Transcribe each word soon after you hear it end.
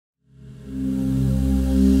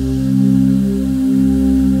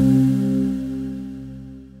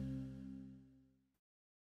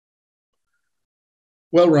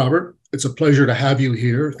Well, Robert, it's a pleasure to have you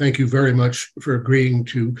here. Thank you very much for agreeing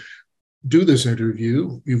to do this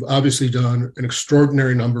interview. You've obviously done an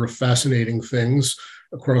extraordinary number of fascinating things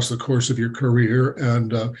across the course of your career,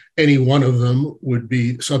 and any one of them would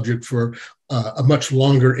be subject for a much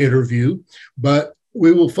longer interview. But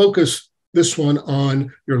we will focus this one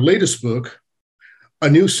on your latest book, A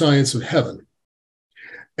New Science of Heaven.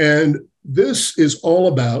 And this is all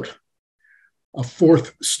about a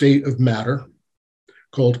fourth state of matter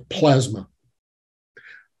called plasma.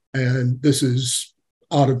 And this is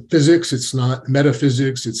out of physics. It's not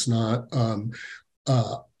metaphysics. It's not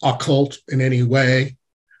occult in any way.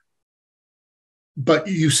 But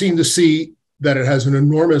you seem to see that it has an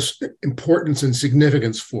enormous importance and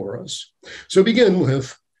significance for us. So begin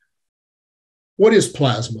with, what is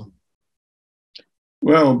plasma?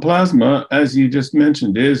 Well, plasma, as you just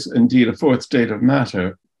mentioned, is indeed a fourth state of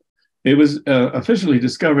matter. It was officially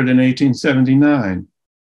discovered in 1879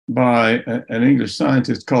 by an English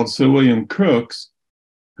scientist called Sir William Crookes,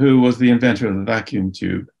 who was the inventor of the vacuum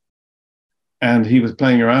tube. And he was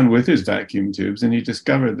playing around with his vacuum tubes, and he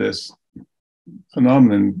discovered this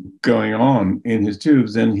phenomenon going on in his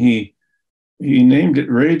tubes, and he named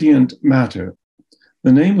it radiant matter.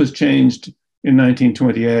 The name was changed in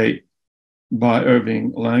 1928 by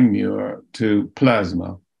Irving Langmuir to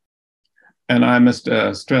plasma. And I must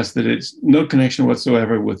stress that it's no connection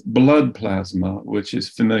whatsoever with blood plasma, which is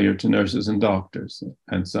familiar to nurses and doctors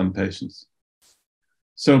and some patients.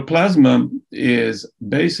 So plasma is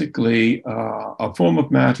basically a form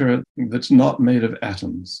of matter that's not made of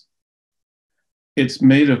atoms. It's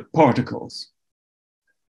made of particles,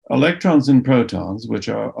 electrons and protons, which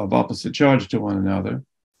are of opposite charge to one another,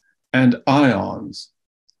 and ions.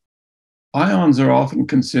 Ions are often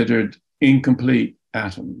considered incomplete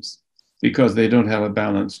atoms because they don't have a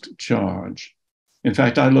balanced charge. In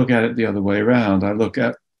fact, I look at it the other way around. I look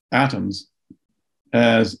at atoms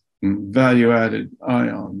as value-added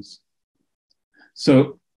ions.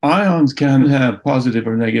 So ions can have positive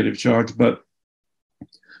or negative charge, but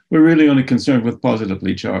we're really only concerned with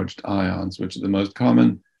positively charged ions, which are the most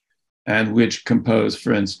common and which compose,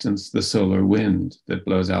 for instance, the solar wind that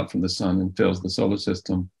blows out from the sun and fills the solar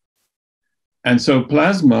system. And so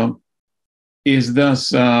plasma is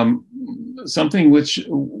thus something which,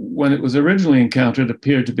 when it was originally encountered,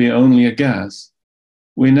 appeared to be only a gas.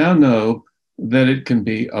 We now know that it can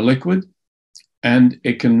be a liquid, and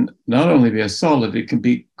it can not only be a solid, it can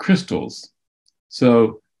be crystals.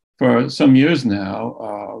 So for some years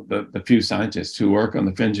now, the few scientists who work on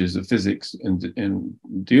the fringes of physics and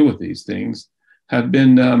deal with these things have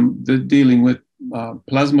been dealing with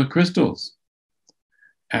plasma crystals.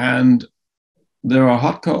 And there are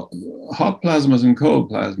hot plasmas and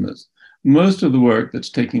cold plasmas. Most of the work that's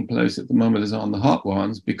taking place at the moment is on the hot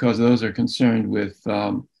ones because those are concerned with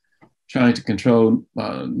trying to control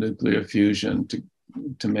nuclear fusion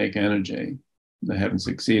to make energy. They haven't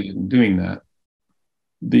succeeded in doing that.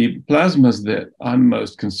 The plasmas that I'm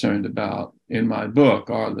most concerned about in my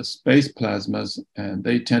book are the space plasmas, and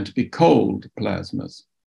they tend to be cold plasmas.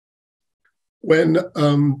 When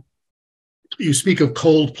you speak of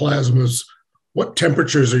cold plasmas, what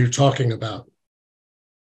temperatures are you talking about?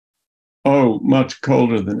 Oh, much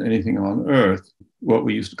colder than anything on Earth, what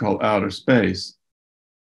we used to call outer space.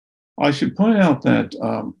 I should point out that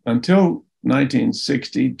until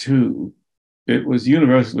 1962, it was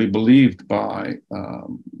universally believed by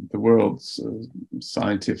the world's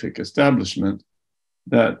scientific establishment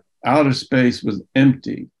that outer space was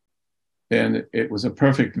empty and it was a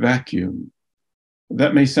perfect vacuum.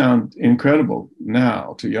 That may sound incredible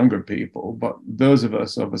now to younger people, but those of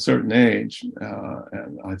us of a certain age,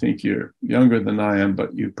 and I think you're younger than I am,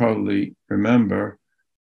 but you probably remember,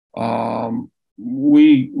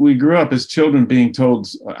 we grew up as children being told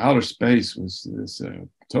outer space was this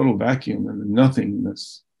total vacuum and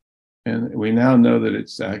nothingness. And we now know that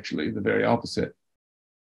it's actually the very opposite.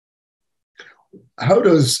 How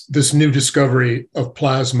does this new discovery of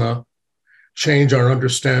plasma change our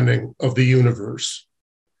understanding of the universe?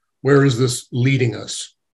 Where is this leading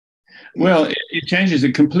us? Well, it changes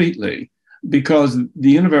it completely because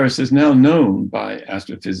the universe is now known by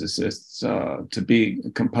astrophysicists to be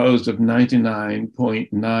composed of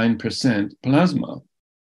 99.9% plasma.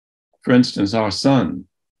 For instance, our sun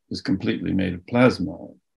is completely made of plasma.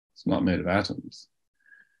 It's not made of atoms.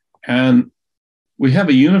 And we have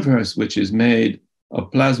a universe which is made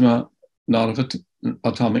of plasma, not of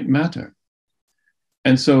atomic matter.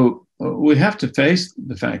 And so we have to face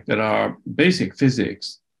the fact that our basic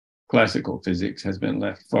physics, classical physics, has been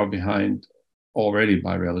left far behind already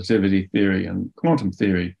by relativity theory and quantum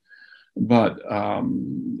theory. But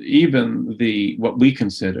even what we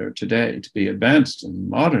consider today to be advanced and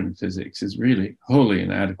modern physics is really wholly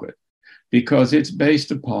inadequate, because it's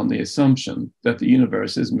based upon the assumption that the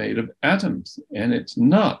universe is made of atoms, and it's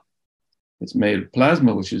not. It's made of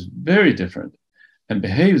plasma, which is very different and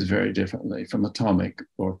behaves very differently from atomic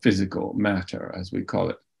or physical matter, as we call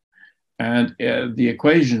it. And the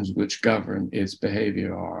equations which govern its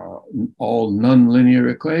behavior are all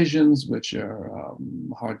nonlinear equations, which are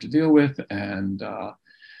hard to deal with. And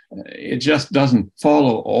it just doesn't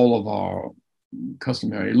follow all of our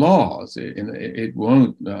customary laws. It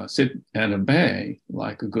won't sit and obey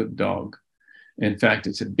like a good dog. In fact,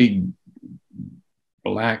 it's a big,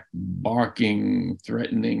 black, barking,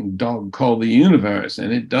 threatening dog called the universe,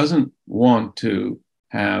 and it doesn't want to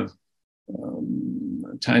have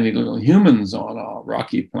tiny little humans on our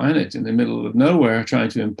rocky planet in the middle of nowhere trying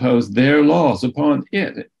to impose their laws upon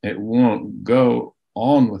it. It won't go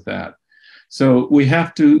on with that. So we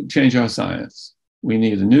have to change our science. We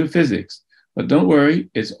need a new physics, but don't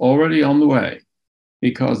worry, it's already on the way,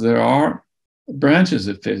 because there are branches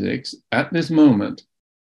of physics at this moment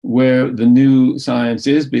where the new science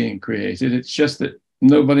is being created. It's just that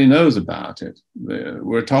nobody knows about it.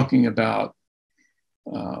 We're talking about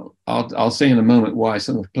I'll say in a moment why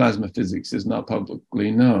some of plasma physics is not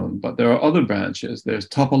publicly known, but there are other branches. There's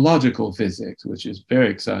topological physics, which is very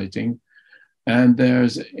exciting, and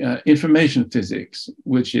there's information physics,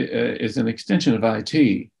 which is an extension of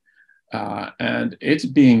IT, and it's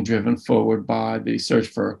being driven forward by the search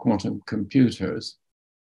for quantum computers.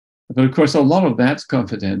 But of course, a lot of that's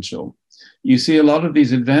confidential. You see, a lot of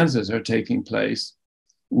these advances are taking place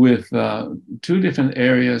with two different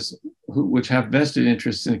areas which have vested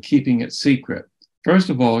interests in keeping it secret. First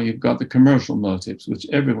of all, you've got the commercial motives, which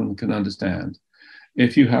everyone can understand.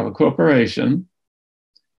 If you have a corporation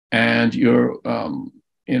and you're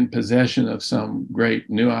in possession of some great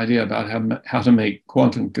new idea about how to make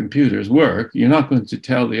quantum computers work, you're not going to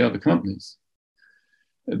tell the other companies.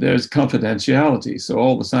 There's confidentiality. So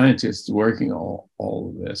all the scientists working all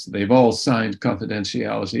of this, they've all signed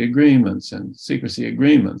confidentiality agreements and secrecy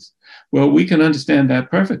agreements. Well, we can understand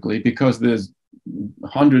that perfectly because there's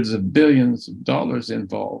hundreds of billions of dollars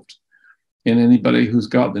involved in anybody who's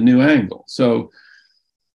got the new angle. So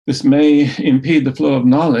this may impede the flow of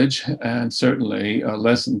knowledge and certainly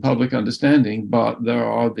lessen public understanding, but there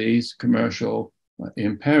are these commercial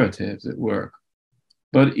imperatives at work.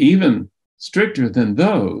 But even stricter than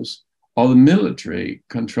those are the military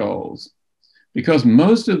controls, because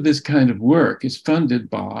most of this kind of work is funded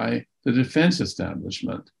by the defense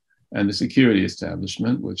establishment and the security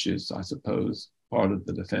establishment, which is, I suppose, part of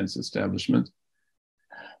the defense establishment.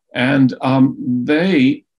 And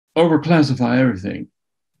they overclassify everything.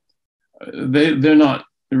 They're not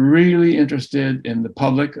really interested in the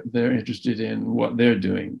public, they're interested in what they're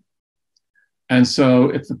doing. And so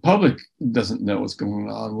if the public doesn't know what's going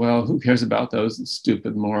on, well, who cares about those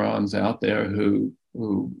stupid morons out there who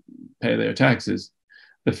pay their taxes?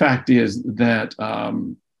 The fact is that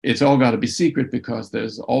it's all got to be secret because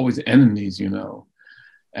there's always enemies, you know.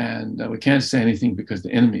 And we can't say anything because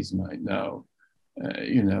the enemies might know.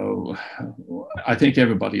 You know, I think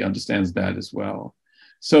everybody understands that as well.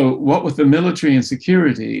 So what with the military and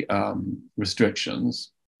security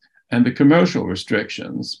restrictions and the commercial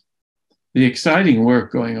restrictions, the exciting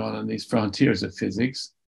work going on in these frontiers of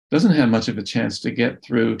physics doesn't have much of a chance to get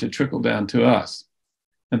through to trickle down to us.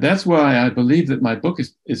 And that's why I believe that my book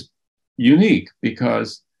is unique,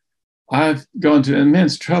 because I've gone to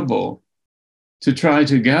immense trouble to try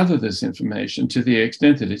to gather this information to the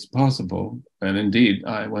extent that it's possible. And indeed,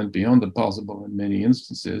 I went beyond the possible in many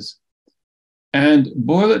instances, and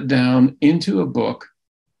boil it down into a book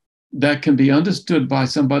that can be understood by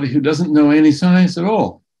somebody who doesn't know any science at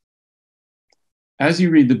all. As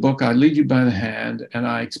you read the book, I lead you by the hand and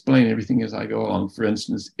I explain everything as I go along. For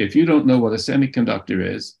instance, if you don't know what a semiconductor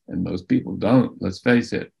is, and most people don't, let's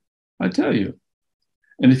face it, I tell you.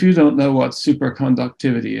 And if you don't know what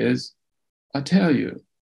superconductivity is, I tell you.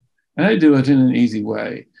 And I do it in an easy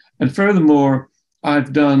way. And furthermore,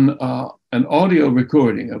 I've done an audio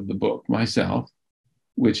recording of the book myself,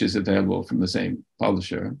 which is available from the same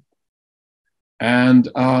publisher. And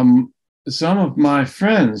some of my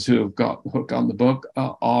friends who have got hooked on the book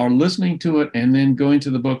are listening to it and then going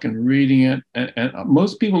to the book and reading it. And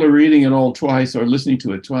most people are reading it all twice or listening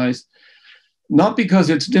to it twice, not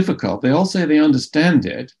because it's difficult. They all say they understand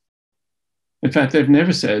it. In fact, they've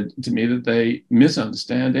never said to me that they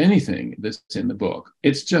misunderstand anything that's in the book.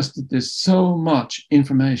 It's just that there's so much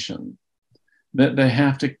information that they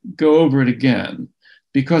have to go over it again,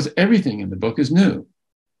 because everything in the book is new.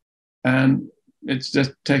 And it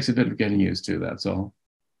just takes a bit of getting used to, that's all.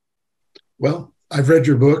 Well, I've read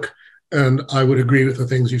your book, and I would agree with the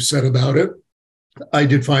things you've said about it. I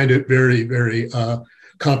did find it very, very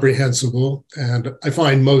comprehensible, and I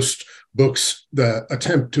find most books that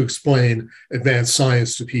attempt to explain advanced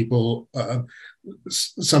science to people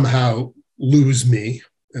somehow lose me,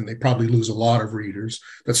 and they probably lose a lot of readers.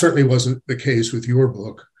 That certainly wasn't the case with your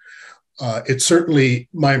book. It certainly,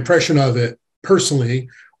 my impression of it personally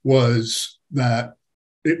was that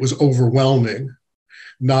it was overwhelming,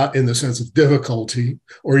 not in the sense of difficulty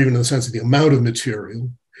or even in the sense of the amount of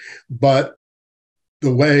material, but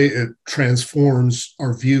the way it transforms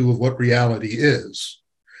our view of what reality is.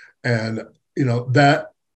 And, that,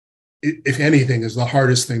 if anything, is the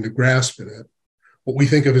hardest thing to grasp in it. What we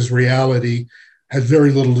think of as reality has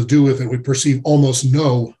very little to do with it. We perceive almost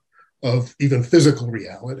no of even physical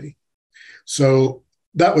reality. So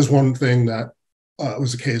that was one thing that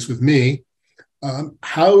was the case with me.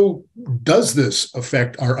 How does this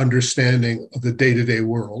affect our understanding of the day-to-day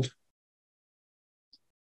world?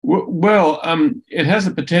 Well, it has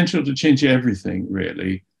the potential to change everything,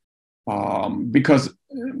 really, because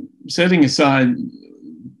setting aside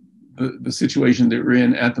the situation that we're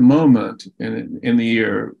in at the moment, in the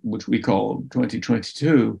year which we call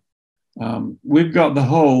 2022, we've got the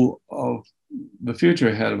whole of the future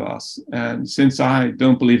ahead of us. And since I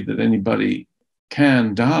don't believe that anybody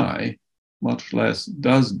can die, much less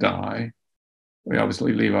does die, we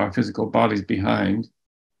obviously leave our physical bodies behind.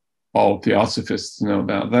 All theosophists know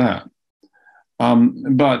about that.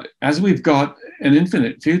 But as we've got an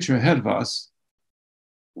infinite future ahead of us,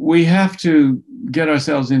 we have to get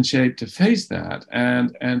ourselves in shape to face that.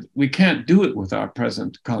 And we can't do it with our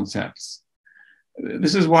present concepts.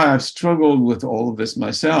 This is why I've struggled with all of this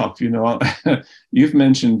myself. You've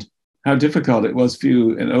mentioned how difficult it was for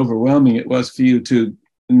you and overwhelming it was for you to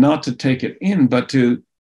not to take it in, but to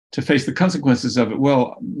face the consequences of it.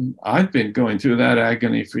 Well, I've been going through that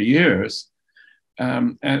agony for years.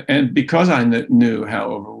 And because I knew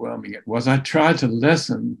how overwhelming it was, I tried to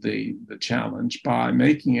lessen the challenge by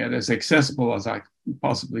making it as accessible as I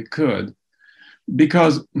possibly could,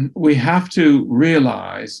 because we have to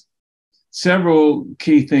realize several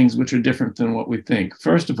key things which are different than what we think.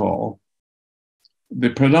 First of all,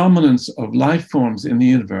 the predominance of life forms in the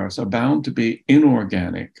universe are bound to be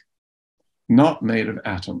inorganic, not made of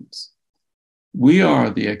atoms. We are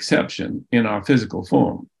the exception in our physical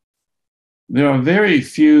form. There are very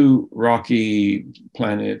few rocky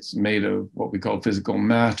planets made of what we call physical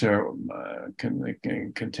matter,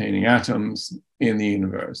 containing atoms in the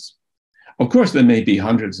universe. Of course, there may be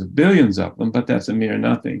hundreds of billions of them, but that's a mere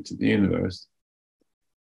nothing to the universe.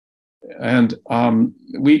 And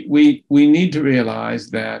we need to realize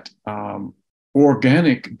that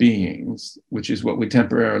organic beings, which is what we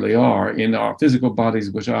temporarily are in our physical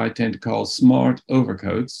bodies, which I tend to call smart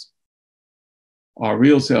overcoats, our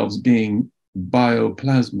real selves being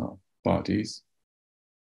bioplasma bodies,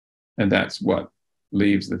 and that's what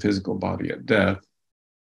leaves the physical body at death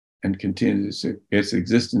and continues its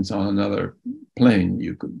existence on another plane.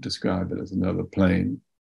 You could describe it as another plane.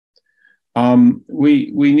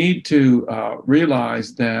 We need to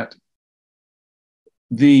realize that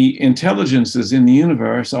the intelligences in the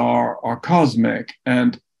universe are cosmic,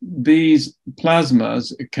 and these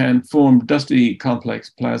plasmas can form dusty, complex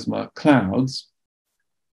plasma clouds,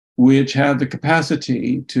 which have the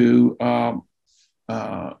capacity to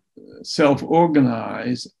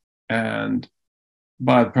self-organize, and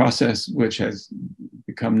by the process which has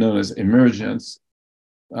become known as emergence,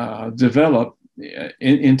 develop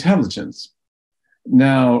intelligence.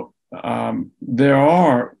 Now, there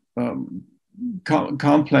are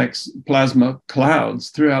complex plasma clouds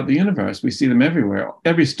throughout the universe. We see them everywhere.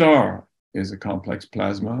 Every star is a complex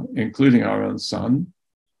plasma, including our own sun.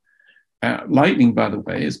 Lightning, by the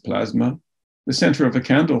way, is plasma. The center of a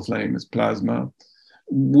candle flame is plasma.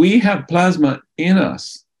 We have plasma in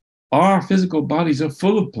us. Our physical bodies are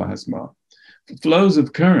full of plasma. Flows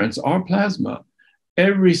of currents are plasma.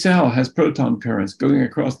 Every cell has proton currents going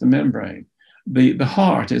across the membrane. The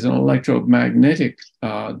heart is an electromagnetic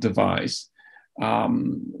device,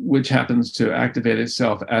 which happens to activate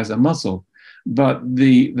itself as a muscle. But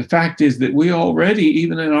the fact is that we already,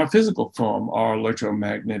 even in our physical form, are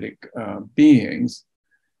electromagnetic beings.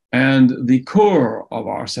 And the core of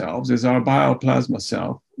ourselves is our bioplasma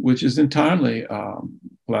self, which is entirely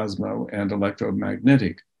plasma and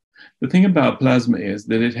electromagnetic. The thing about plasma is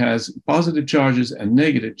that it has positive charges and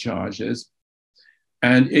negative charges,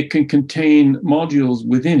 and it can contain modules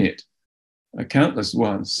within it, countless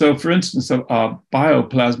ones. So for instance, a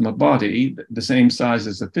bioplasma body, the same size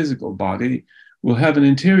as a physical body, will have an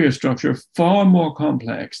interior structure far more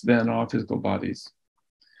complex than our physical bodies.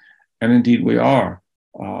 And indeed, we are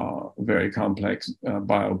very complex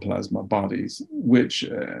bioplasma bodies, which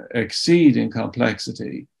exceed in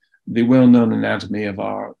complexity the well-known anatomy of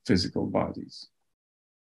our physical bodies.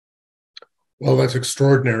 Well, that's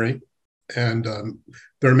extraordinary. And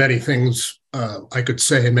there are many things I could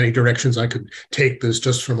say in many directions I could take this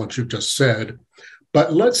just from what you've just said.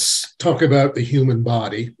 But let's talk about the human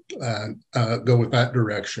body and go with that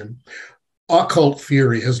direction. Occult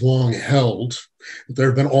theory has long held that there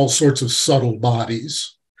have been all sorts of subtle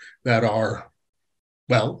bodies that are,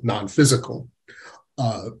 well, non-physical.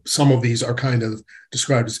 Some of these are kind of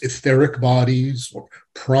described as etheric bodies or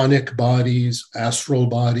pranic bodies, astral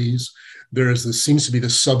bodies. This seems to be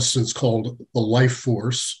this substance called the life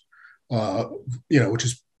force, which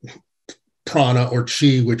is prana or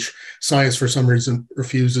chi, which science for some reason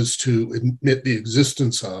refuses to admit the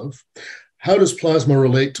existence of. How does plasma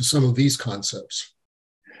relate to some of these concepts?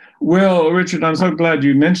 Well, Richard, I'm so glad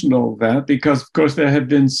you mentioned all of that, because, of course, there have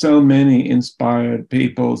been so many inspired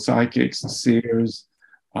people, psychics, seers,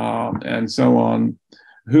 and so on,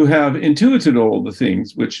 who have intuited all the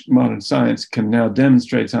things which modern science can now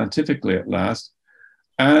demonstrate scientifically at last.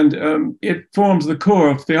 And it forms the core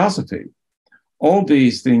of theosophy. All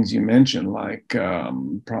these things you mentioned, like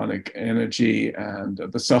pranic energy and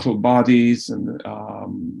the subtle bodies, and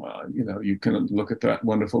you can look at that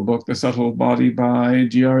wonderful book, The Subtle Body by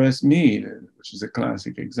G.R.S. Mead, which is a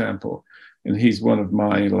classic example. And he's one of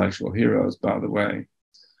my intellectual heroes, by the way.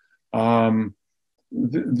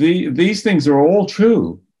 These things are all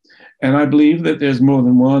true. And I believe that there's more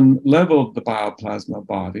than one level of the bioplasma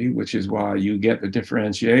body, which is why you get the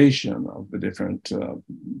differentiation of the different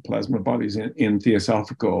plasma bodies in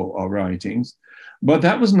theosophical writings. But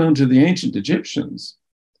that was known to the ancient Egyptians.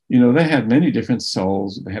 They had many different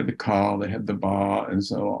souls. They had the Ka, they had the Ba, and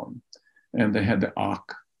so on. And they had the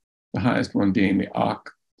Ak, the highest one being the Ak.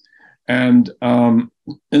 And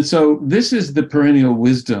so this is the perennial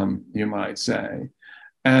wisdom, you might say.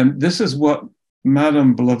 And this is what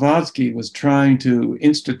Madame Blavatsky was trying to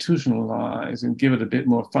institutionalize and give it a bit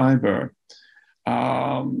more fiber,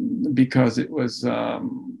 because it was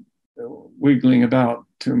wiggling about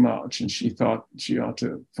too much, and she thought she ought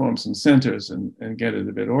to form some centers and get it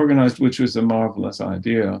a bit organized, which was a marvelous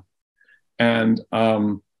idea. And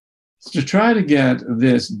to try to get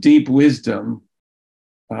this deep wisdom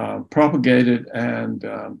propagated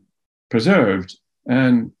and preserved,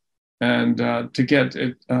 and to get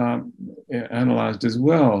it analyzed as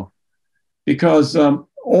well. Because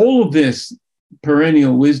all of this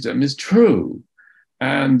perennial wisdom is true.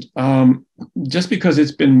 And just because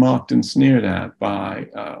it's been mocked and sneered at by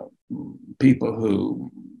people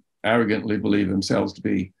who arrogantly believe themselves to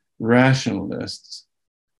be rationalists,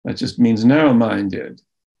 that just means narrow-minded.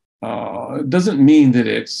 It doesn't mean that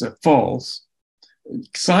it's false.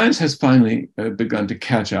 Science has finally begun to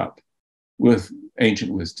catch up with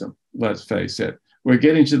ancient wisdom. Let's face it. We're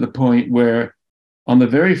getting to the point where, on the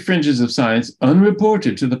very fringes of science,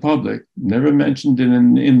 unreported to the public, never mentioned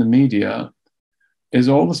in the media, is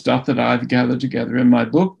all the stuff that I've gathered together in my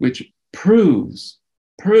book, which proves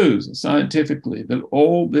scientifically that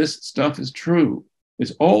all this stuff is true.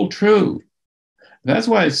 It's all true. That's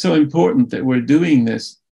why it's so important that we're doing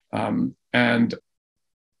this. And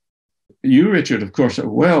you, Richard, of course, are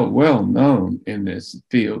well known in this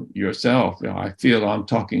field yourself. I feel I'm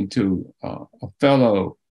talking to a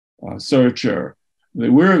fellow searcher.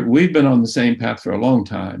 We've been on the same path for a long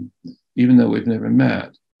time, even though we've never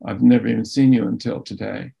met. I've never even seen you until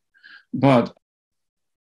today. But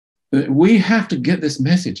we have to get this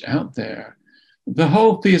message out there. The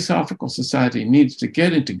whole Theosophical Society needs to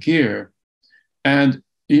get into gear. And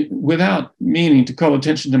without meaning to call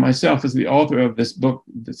attention to myself as the author of this book,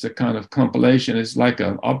 that's a kind of compilation. It's like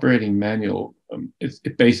an operating manual. It's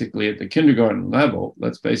basically at the kindergarten level.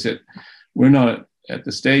 Let's face it, we're not at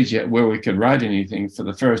the stage yet where we could write anything for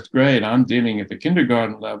the first grade. I'm dealing at the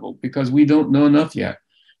kindergarten level because we don't know enough yet.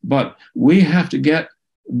 But we have to get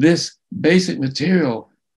this basic material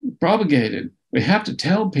propagated. We have to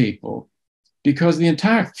tell people, because the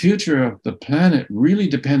entire future of the planet really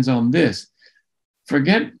depends on this.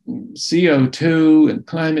 Forget CO2 and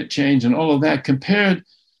climate change and all of that. Compared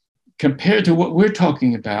to what we're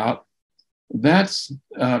talking about, that's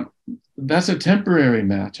a temporary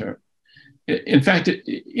matter. In fact,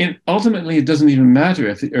 ultimately, it doesn't even matter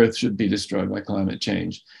if the Earth should be destroyed by climate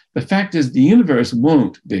change. The fact is, the universe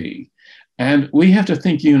won't be. And we have to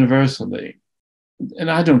think universally.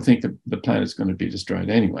 And I don't think that the planet's going to be destroyed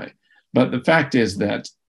anyway. But the fact is that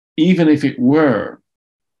even if it were,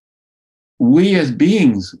 we as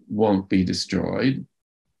beings won't be destroyed.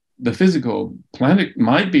 The physical planet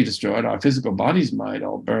might be destroyed, our physical bodies might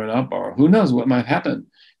all burn up, or who knows what might happen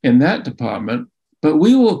in that department, but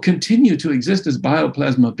we will continue to exist as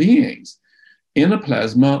bioplasma beings in a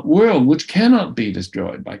plasma world, which cannot be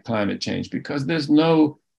destroyed by climate change because there's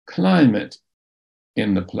no climate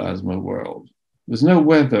in the plasma world. There's no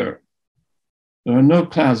weather. There are no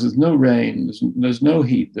clouds, there's no rain, there's no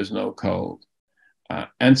heat, there's no cold.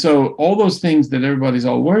 And so all those things that everybody's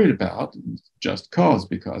all worried about, just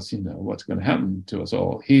because, you know, what's going to happen to us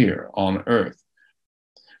all here on Earth.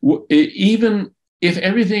 Even if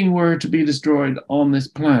everything were to be destroyed on this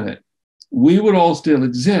planet, we would all still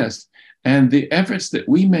exist. And the efforts that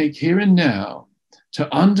we make here and now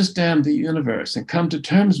to understand the universe and come to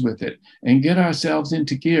terms with it and get ourselves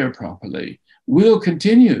into gear properly will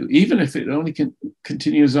continue, even if it only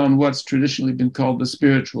continues on what's traditionally been called the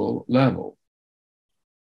spiritual level.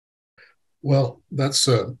 Well, that's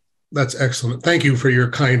excellent. Thank you for your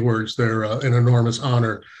kind words. They're an enormous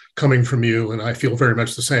honor coming from you, and I feel very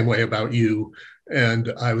much the same way about you.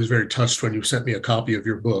 And I was very touched when you sent me a copy of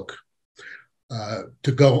your book.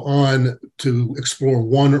 To go on to explore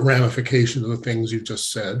one ramification of the things you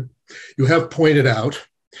just said, you have pointed out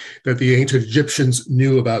that the ancient Egyptians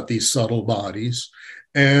knew about these subtle bodies,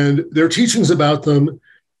 and their teachings about them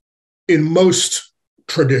in most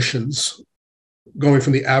traditions, going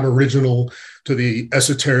from the Aboriginal to the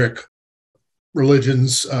esoteric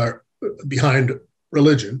religions behind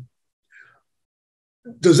religion.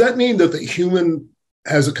 Does that mean that the human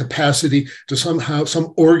has a capacity to somehow,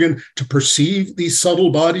 some organ to perceive these subtle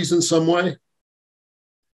bodies in some way?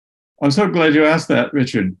 I'm so glad you asked that,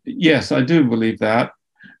 Richard. Yes, I do believe that.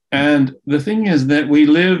 And the thing is that we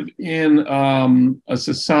live in a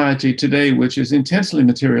society today which is intensely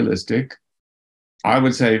materialistic, I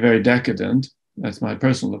would say very decadent. That's my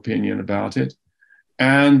personal opinion about it.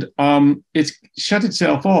 And it's shut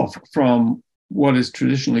itself off from what is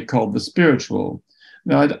traditionally called the spiritual.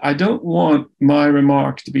 Now, I don't want my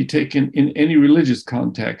remarks to be taken in any religious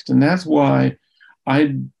context, and that's why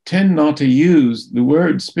I tend not to use the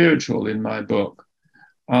word spiritual in my book,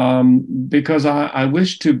 because I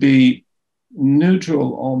wish to be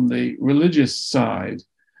neutral on the religious side.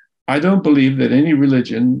 I don't believe that any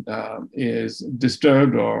religion is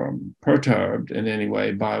disturbed or perturbed in any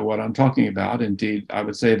way by what I'm talking about. Indeed, I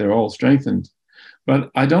would say they're all strengthened. But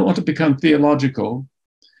I don't want to become theological,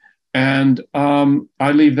 and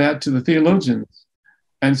I leave that to the theologians.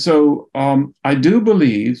 And so I do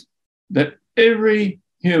believe that every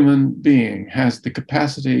human being has the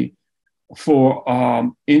capacity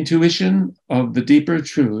for intuition of the deeper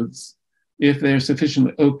truths if they're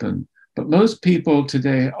sufficiently open. But most people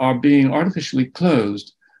today are being artificially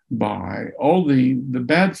closed by all the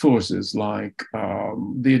bad forces, like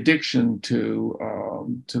the addiction to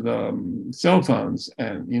the cell phones,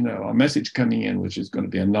 and, you know, a message coming in which is going to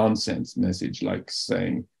be a nonsense message, like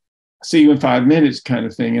saying, "See you in 5 minutes," kind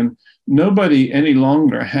of thing. And nobody any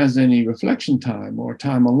longer has any reflection time or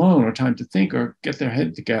time alone or time to think or get their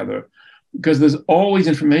head together, because there's always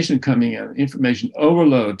information coming in, information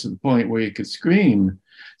overload to the point where you could scream.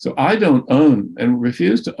 So I don't own and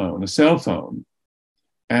refuse to own a cell phone.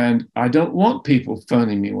 And I don't want people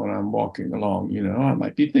phoning me when I'm walking along. You know, I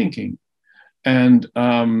might be thinking. And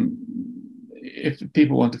if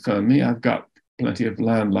people want to phone me, I've got plenty of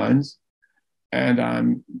landlines, and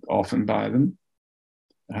I'm often by them.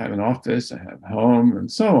 I have an office, I have a home, and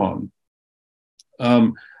so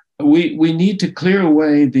on. We need to clear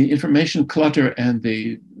away the information clutter and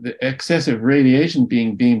the excessive radiation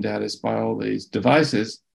being beamed at us by all these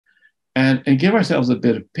devices, and give ourselves a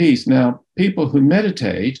bit of peace. Now, people who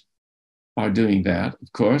meditate are doing that,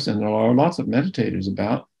 of course, and there are lots of meditators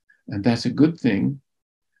about, and that's a good thing.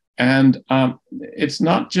 And it's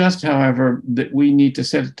not just, however, that we need to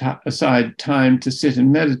set aside time to sit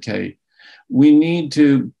and meditate. We need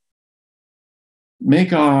to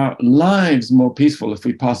make our lives more peaceful if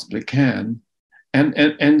we possibly can.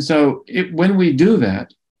 And so when we do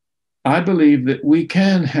that, I believe that we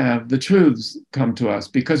can have the truths come to us,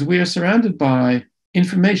 because we are surrounded by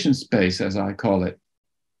information space, as I call it.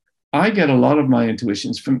 I get a lot of my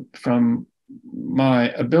intuitions from my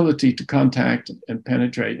ability to contact and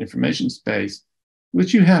penetrate information space,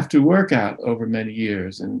 which you have to work at over many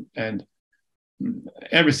years. And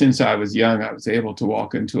ever since I was young, I was able to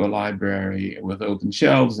walk into a library with open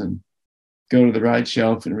shelves and go to the right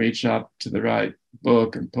shelf and reach up to the right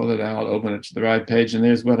book and pull it out, open it to the right page, and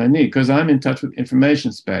there's what I need, because I'm in touch with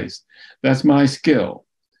information space. That's my skill.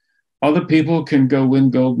 Other people can go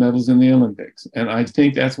win gold medals in the Olympics, and I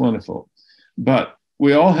think that's wonderful. But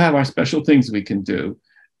we all have our special things we can do,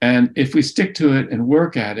 And if we stick to it and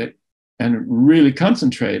work at it and really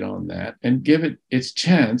concentrate on that and give it its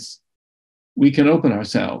chance, we can open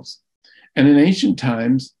ourselves. And in ancient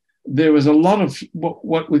times, there was a lot of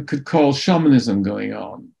what we could call shamanism going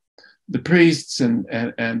on. The priests and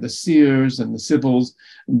the seers and the sibyls,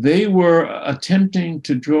 they were attempting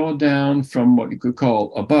to draw down from what you could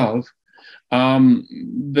call above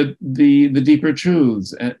the deeper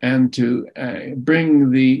truths, and to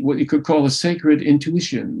bring what you could call the sacred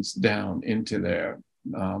intuitions down into their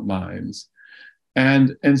minds.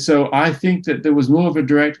 And so I think that there was more of a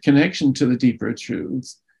direct connection to the deeper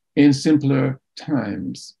truths in simpler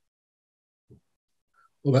times.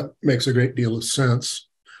 Well, that makes a great deal of sense.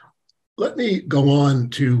 Let me go on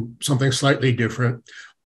to something slightly different,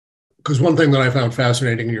 because one thing that I found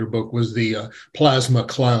fascinating in your book was the plasma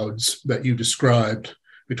clouds that you described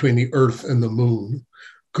between the Earth and the Moon.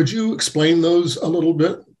 Could you explain those a little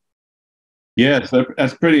bit? Yes,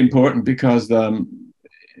 that's pretty important, because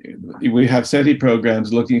we have SETI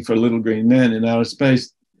programs looking for little green men in outer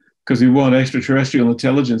space because we want extraterrestrial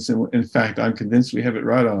intelligence. And in fact, I'm convinced we have it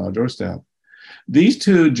right on our doorstep. These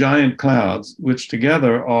two giant clouds, which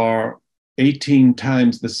together are 18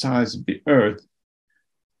 times the size of the Earth,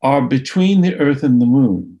 are between the Earth and the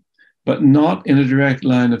Moon, but not in a direct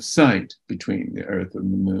line of sight between the Earth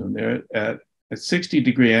and the Moon. They're at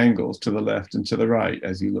 60-degree angles to the left and to the right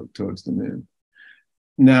as you look towards the Moon.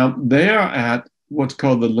 Now, they are at what's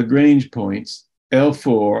called the Lagrange points,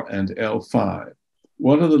 L4 and L5.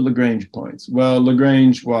 What are the Lagrange points? Well,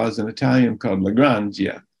 Lagrange was an Italian called Lagrange,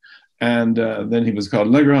 and then he was called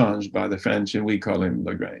Lagrange by the French, and we call him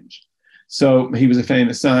Lagrange. So he was a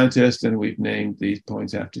famous scientist, and we've named these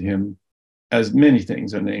points after him, as many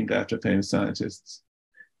things are named after famous scientists,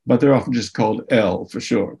 but they're often just called L for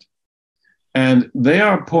short. And they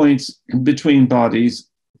are points between bodies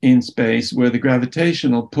in space where the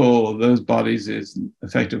gravitational pull of those bodies is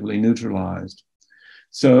effectively neutralized.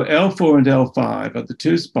 So L4 and L5 are the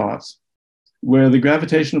two spots where the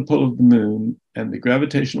gravitational pull of the Moon and the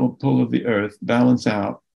gravitational pull of the Earth balance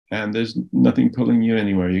out, and there's nothing pulling you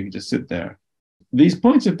anywhere. You can just sit there. These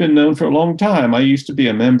points have been known for a long time. I used to be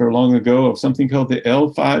a member long ago of something called the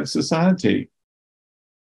L5 Society.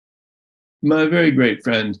 My very great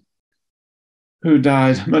friend, who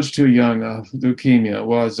died much too young of leukemia,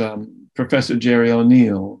 was Professor Jerry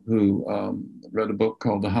O'Neill, who wrote a book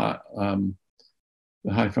called The High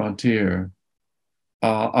Frontier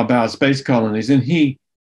about space colonies. And he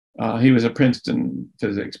was a Princeton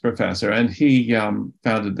physics professor, and he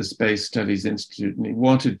founded the Space Studies Institute, and he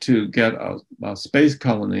wanted to get a space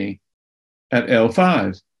colony at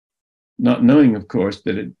L5, not knowing, of course,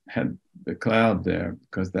 that it had the cloud there,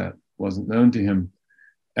 because that wasn't known to him.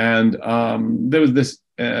 And there was this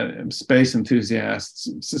space enthusiasts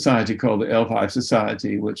society called the L5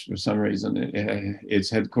 Society, which for some reason its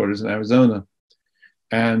headquarters in Arizona.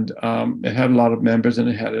 And it had a lot of members, and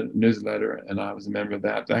it had a newsletter, and I was a member of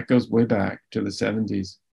that. That goes way back to the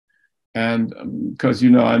 70s. And because,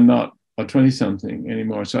 I'm not a 20-something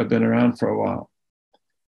anymore, so I've been around for a while.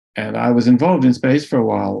 And I was involved in space for a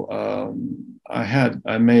while.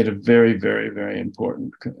 I made a very, very, very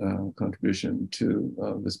important contribution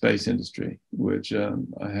to the space industry, which I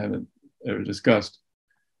haven't ever discussed.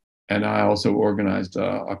 And I also organized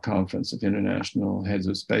a conference of international heads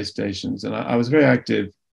of space stations. And I was very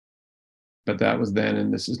active, but that was then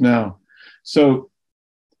and this is now. So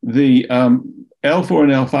the L4 and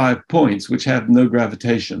L5 points, which have no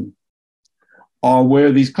gravitation, are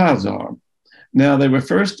where these clouds are. Now, they were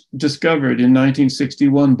first discovered in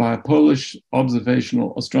 1961 by a Polish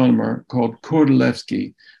observational astronomer called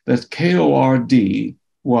Kordylewski. That's Kordy,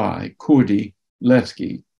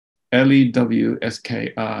 Kordylewski.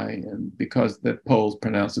 Lewski, and because the Poles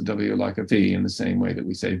pronounce the W like a V in the same way that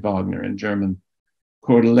we say Wagner in German,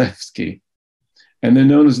 Kordylewski. And they're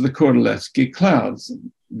known as the Kordylewski clouds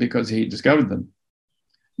because he discovered them.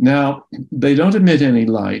 Now, they don't emit any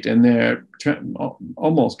light, and they're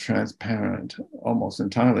almost transparent, almost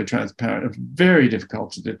entirely transparent, very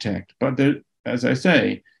difficult to detect. But they're, as I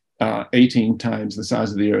say, 18 times the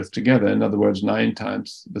size of the Earth together. In other words, 9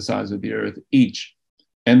 times the size of the Earth each.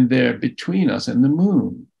 And they're between us and the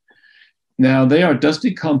Moon. Now, they are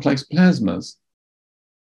dusty, complex plasmas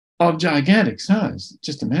of gigantic size.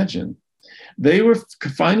 Just imagine. They were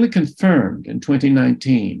finally confirmed in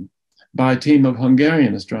 2019 by a team of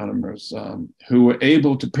Hungarian astronomers who were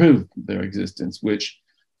able to prove their existence, which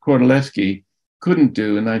Kordylewski couldn't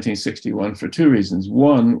do in 1961 for 2 reasons.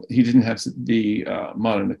 One, he didn't have the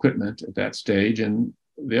modern equipment at that stage. And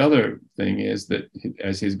the other thing is that,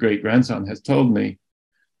 as his great-grandson has told me,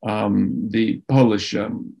 the Polish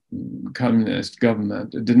communist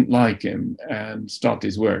government didn't like him and stopped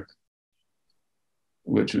his work,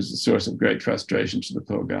 which was a source of great frustration to the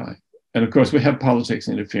poor guy. And of course, we have politics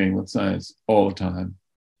interfering with science all the time,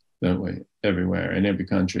 don't we? Everywhere, in every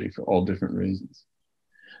country, for all different reasons.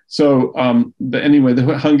 So, but anyway,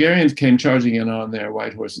 the Hungarians came charging in on their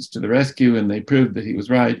white horses to the rescue, and they proved that he was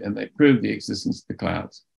right, and they proved the existence of the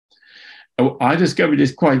clouds. I discovered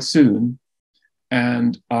this quite soon,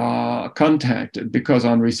 and contacted, because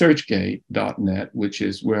on researchgate.net, which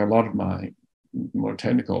is where a lot of my more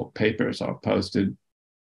technical papers are posted,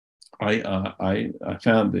 I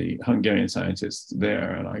found the Hungarian scientists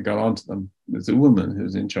there, and I got onto them. There's a woman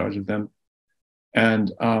who's in charge of them.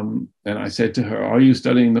 And I said to her, "Are you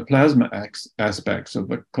studying the plasma aspects of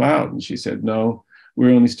the cloud?" And she said, "No, we're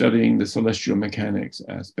only studying the celestial mechanics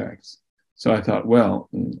aspects." So I thought, well,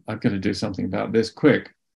 I've got to do something about this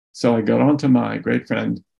quick. So I got onto my great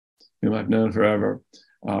friend, whom I've known forever,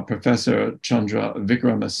 Professor Chandra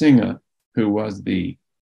Vikramasinghe, who was the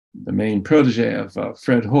main protege of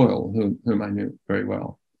Fred Hoyle, whom I knew very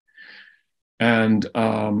well, and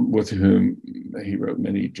with whom he wrote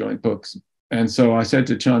many joint books. And so I said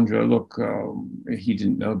to Chandra, look, he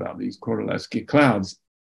didn't know about these Kordylewski clouds.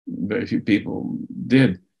 Very few people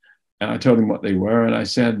did. And I told him what they were. And I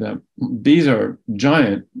said, these are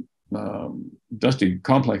giant, dusty,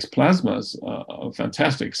 complex plasmas of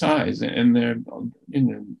fantastic size. And they're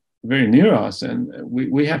very near us. And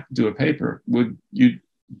we have to do a paper. Would you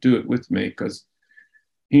do it with me? Because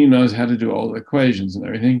he knows how to do all the equations and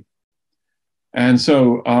everything. And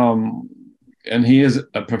so, and he is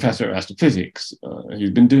a professor of astrophysics.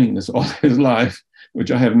 He's been doing this all his life,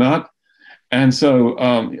 which I have not. And so,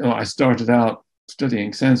 I started out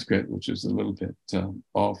studying Sanskrit, which is a little bit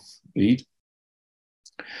offbeat.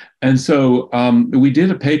 And so we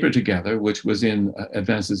did a paper together, which was in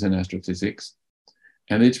Advances in Astrophysics,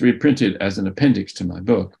 and it's reprinted as an appendix to my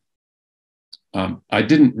book. I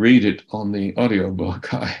didn't read it on the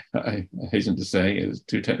audiobook, I hasten to say. It was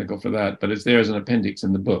too technical for that, but it's there as an appendix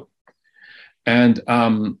in the book. And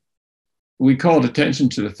we called attention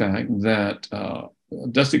to the fact that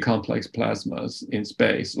dusty complex plasmas in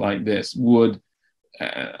space like this would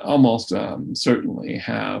almost certainly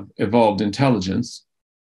have evolved intelligence.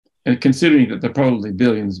 And considering that they're probably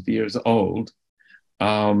billions of years old,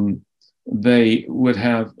 they would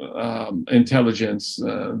have intelligence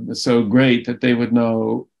so great that they would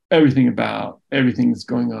know everything about everything that's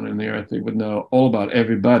going on in the earth. They would know all about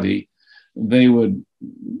everybody. They would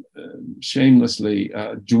shamelessly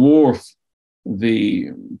dwarf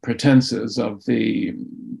the pretenses of the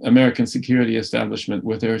American security establishment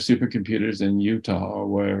with their supercomputers in Utah or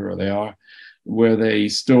wherever they are, where they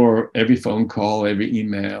store every phone call, every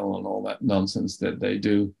email, and all that nonsense that they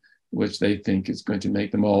do, which they think is going to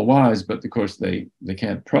make them all wise. But of course, they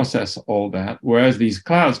can't process all that. Whereas these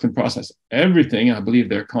clouds can process everything. I believe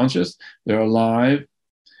they're conscious, they're alive.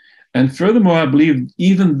 And furthermore, I believe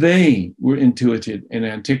even they were intuited in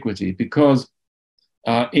antiquity, because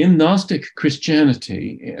in Gnostic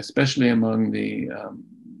Christianity, especially among the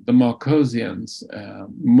Marcosians,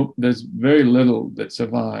 there's very little that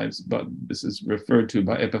survives, but this is referred to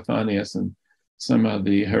by Epiphanius and some of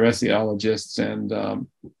the heresiologists, and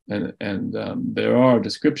there are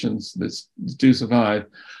descriptions that do survive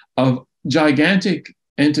of gigantic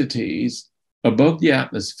entities above the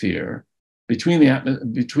atmosphere, between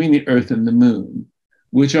the Earth and the Moon,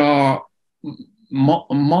 which are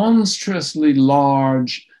monstrously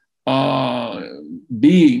large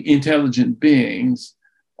intelligent beings,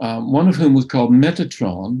 one of whom was called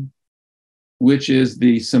Metatron, which is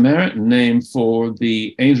the Samaritan name for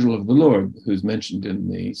the angel of the Lord, who's mentioned in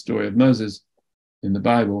the story of Moses in the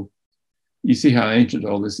Bible. You see how ancient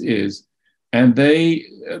all this is. And they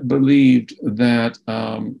believed that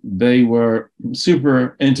they were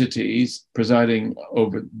super entities presiding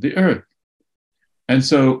over the earth. And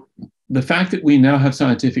so the fact that we now have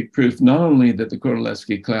scientific proof, not only that the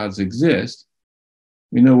Kordylewski clouds exist,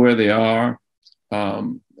 we know where they are,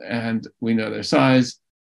 and we know their size.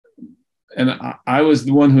 And I was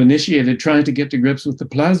the one who initiated trying to get to grips with the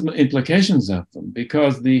plasma implications of them,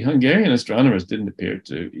 because the Hungarian astronomers didn't appear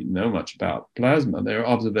to know much about plasma. They were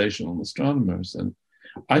observational astronomers. And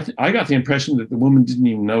I got the impression that the woman didn't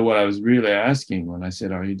even know what I was really asking when I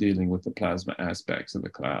said, are you dealing with the plasma aspects of the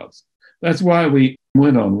clouds? That's why we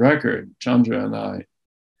went on record, Chandra and I,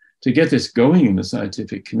 to get this going in the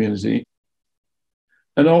scientific community.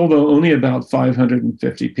 And although only about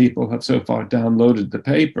 550 people have so far downloaded the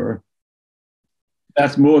paper,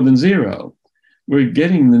 that's more than zero. We're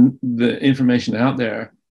getting the information out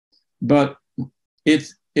there, but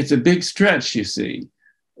it's a big stretch, you see.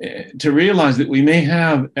 to realize that we may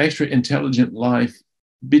have extra intelligent life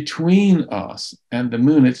between us and the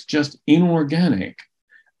moon. It's just inorganic.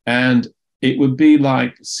 And it would be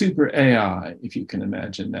like super AI, if you can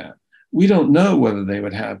imagine that. We don't know whether they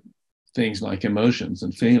would have things like emotions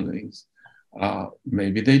and feelings.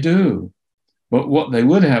 Maybe they do. But what they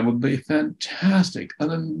would have would be fantastic,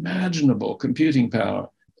 unimaginable computing power.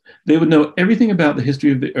 They would know everything about the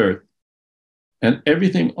history of the Earth and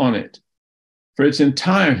everything on it for its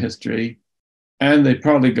entire history. And they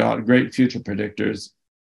probably got great future predictors.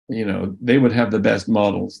 You know, they would have the best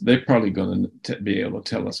models. They're probably going to be able to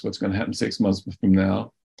tell us what's going to happen 6 months from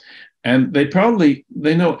now. And they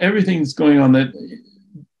know everything that's going on, that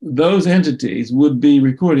those entities would be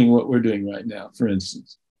recording what we're doing right now, for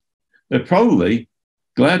instance. They're probably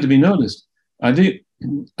glad to be noticed. I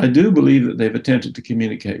do believe that they've attempted to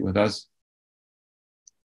communicate with us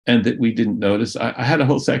and that we didn't notice. I had a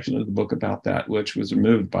whole section of the book about that, which was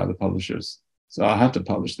removed by the publishers. So I'll have to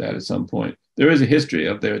publish that at some point. There is a history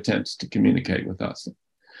of their attempts to communicate with us.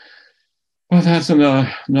 Well, that's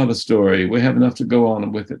another story. We have enough to go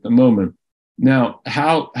on with at the moment. Now,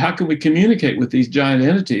 how can we communicate with these giant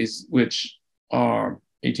entities, which are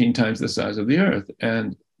 18 times the size of the Earth?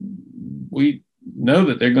 And we know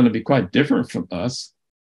that they're going to be quite different from us.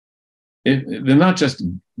 They're not just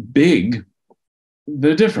big,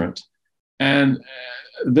 they're different. And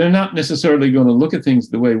they're not necessarily going to look at things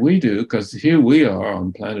the way we do, because here we are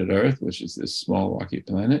on planet Earth, which is this small rocky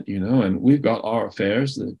planet, you know, and we've got our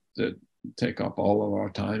affairs that take up all of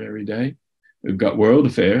our time every day. We've got world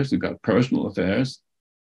affairs, we've got personal affairs.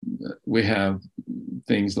 We have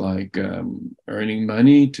things like earning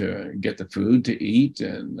money to get the food to eat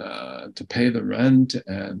and to pay the rent.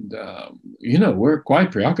 And, you know, we're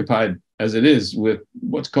quite preoccupied as it is with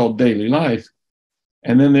what's called daily life.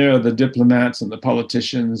 And then there are the diplomats and the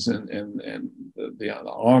politicians and the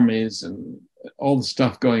armies and all the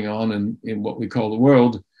stuff going on in what we call the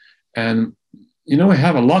world. And, you know, we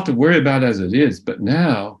have a lot to worry about as it is. But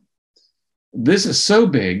now, this is so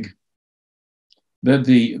big that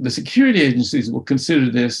the security agencies will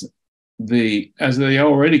consider this, as they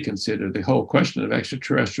already consider the whole question of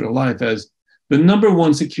extraterrestrial life, as the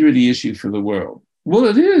 #1 security issue for the world. Well,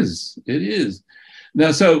 it is. It is.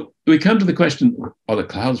 Now, so we come to the question, are the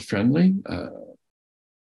clouds friendly?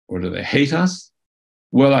 Or do they hate us?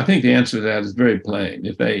 Well, I think the answer to that is very plain.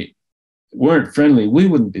 If they weren't friendly, we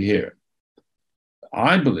wouldn't be here.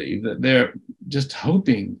 I believe that they're just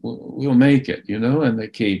hoping we'll make it, you know, and they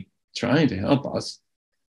keep trying to help us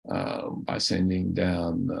by sending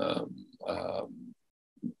down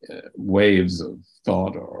waves of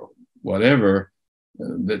thought or whatever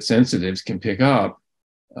that sensitives can pick up.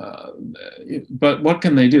 But what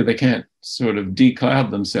can they do? They can't sort of decloud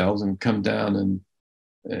themselves and come down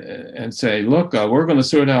and say, look, we're going to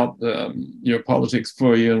sort out your politics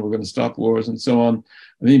for you, and we're going to stop wars and so on.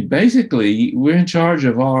 I mean, basically, we're in charge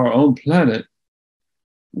of our own planet,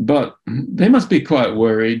 but they must be quite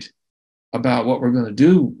worried about what we're going to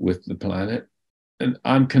do with the planet. And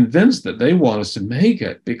I'm convinced that they want us to make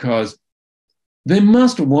it, because they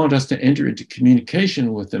must want us to enter into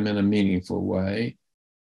communication with them in a meaningful way.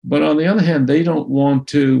 But on the other hand, they don't want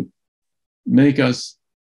to make us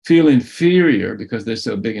feel inferior because they're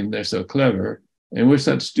so big and they're so clever. And we're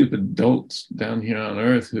such stupid dolts down here on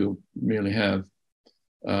Earth who merely have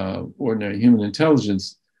ordinary human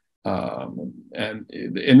intelligence. And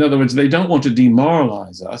in other words, they don't want to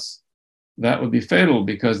demoralize us. That would be fatal,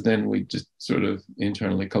 because then we just sort of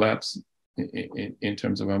internally collapse in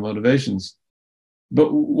terms of our motivations.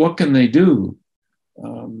 But what can they do?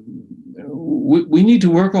 We need to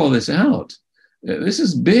work all this out. This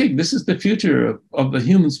is big. This is the future of the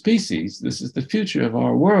human species. This is the future of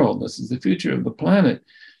our world. This is the future of the planet.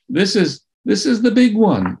 This is the big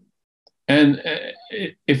one. And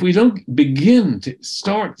if we don't begin to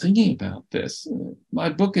start thinking about this, my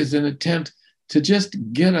book is an attempt to just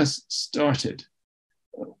get us started.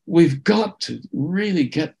 We've got to really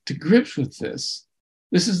get to grips with this.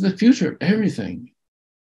 This is the future of everything.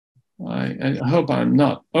 I hope I'm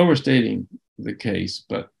not overstating the case,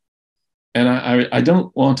 and I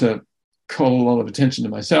don't want to call a lot of attention to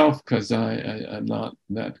myself, because I'm not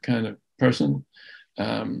that kind of person,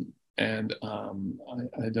 and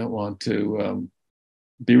I don't want to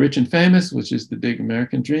be rich and famous, which is the big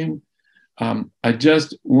American dream. I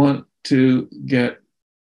just want to get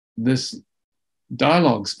this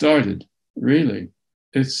dialogue started, really.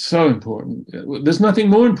 It's so important. There's nothing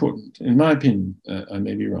more important, in my opinion. I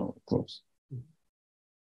may be wrong, of course.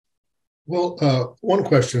 Well, one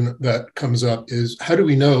question that comes up is, how do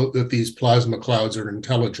we know that these plasma clouds are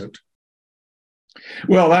intelligent?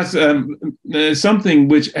 Well, that's something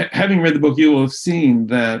which, having read the book, you will have seen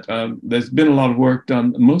that there's been a lot of work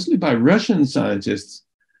done, mostly by Russian scientists,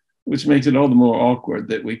 which makes it all the more awkward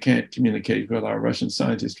that we can't communicate with our Russian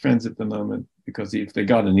scientist friends at the moment, because if they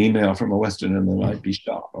got an email from a Westerner, they might be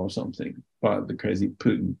shot or something by the crazy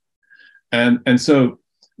Putin. And so,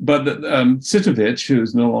 but Sitovich,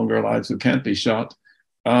 who's no longer alive, so can't be shot,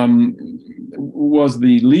 was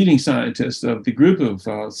the leading scientist of the group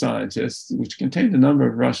of scientists, which contained a number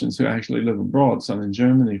of Russians who actually live abroad, some in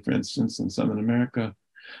Germany, for instance, and some in America,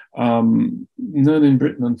 none in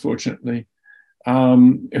Britain, unfortunately,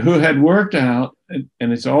 who had worked out,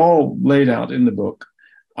 and it's all laid out in the book,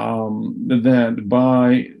 that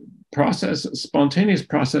by spontaneous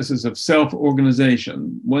processes of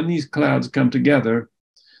self-organization, when these clouds come together,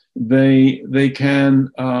 they can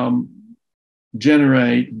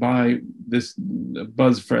generate, by this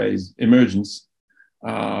buzz phrase, emergence,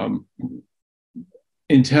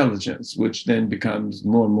 intelligence, which then becomes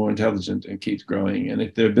more and more intelligent and keeps growing. And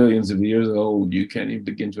if they're billions of years old, you can't even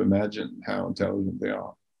begin to imagine how intelligent they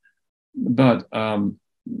are. But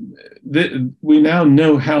we now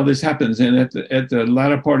know how this happens. And at the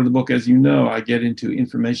latter part of the book, as you know, I get into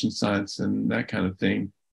information science and that kind of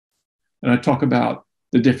thing. And I talk about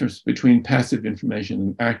the difference between passive information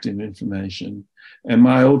and active information. And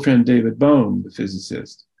my old friend David Bohm, the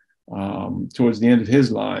physicist, towards the end of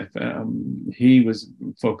his life, he was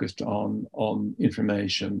focused on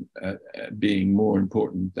information being more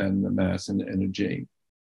important than the mass and energy.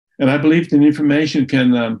 And I believe that information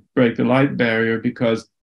can break the light barrier, because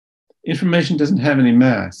information doesn't have any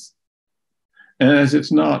mass. And as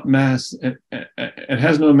it's not mass, it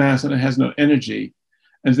has no mass and it has no energy.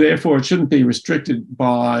 And therefore, it shouldn't be restricted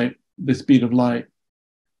by the speed of light.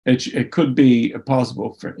 It could be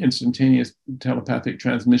possible for instantaneous telepathic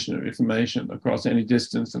transmission of information across any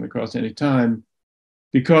distance and across any time,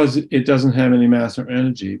 because it doesn't have any mass or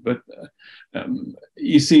energy. But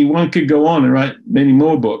you see, one could go on and write many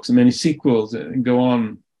more books and many sequels and go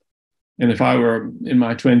on. And if I were in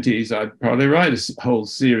my 20s, I'd probably write a whole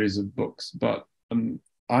series of books. But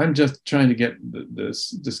I'm just trying to get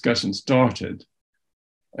this discussion started.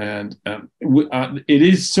 And it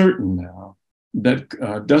is certain now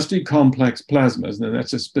that dusty complex plasmas, and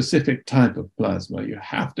that's a specific type of plasma, you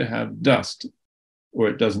have to have dust or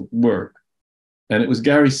it doesn't work. And it was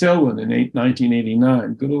Gary Selwyn in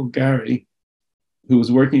 1989, good old Gary, who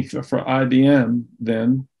was working for IBM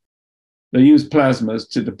then. They used plasmas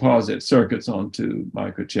to deposit circuits onto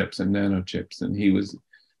microchips and nanochips. And he was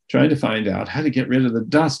trying to find out how to get rid of the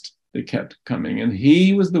dust that kept coming. And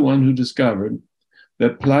he was the one who discovered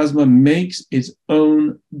that plasma makes its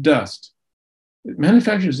own dust. It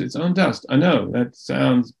manufactures its own dust. I know that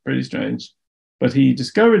sounds pretty strange, but he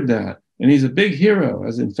discovered that. And he's a big hero,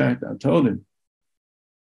 as in fact I told him.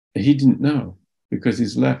 He didn't know, because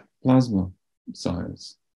he's left plasma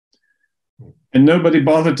science. And nobody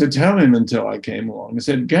bothered to tell him until I came along and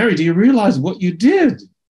said, Gary, do you realize what you did?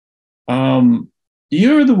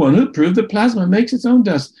 You're the one who proved that plasma makes its own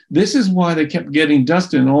dust. This is why they kept getting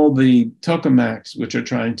dust in all the tokamaks, which are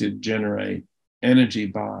trying to generate energy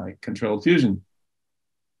by controlled fusion.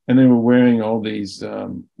 And they were wearing all these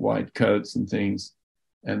white coats and things,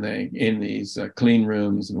 and they in these clean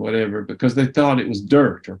rooms and whatever, because they thought it was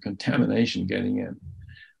dirt or contamination getting in.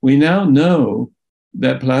 We now know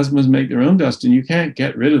that plasmas make their own dust, and you can't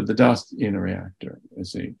get rid of the dust in a reactor, you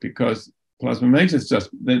see, because plasma makes its dust.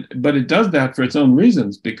 But it does that for its own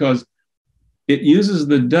reasons, because it uses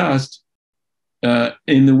the dust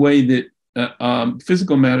in the way that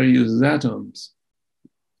physical matter uses atoms.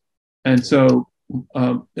 And so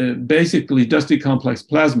basically dusty complex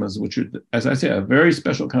plasmas, which are, as I say, a very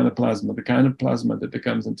special kind of plasma, the kind of plasma that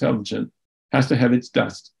becomes intelligent, has to have its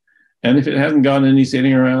dust. And if it hasn't got any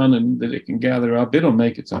sitting around and that it can gather up, it'll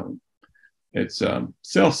make its own. It's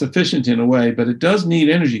self-sufficient in a way, but it does need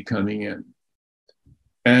energy coming in.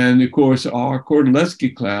 And of course, our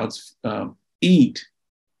Kordylewski clouds eat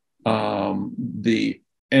the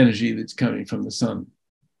energy that's coming from the sun.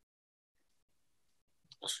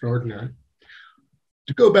 Extraordinary.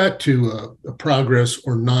 To go back to progress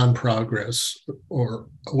or non-progress, or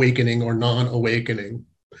awakening or non-awakening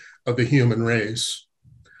of the human race,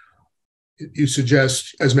 you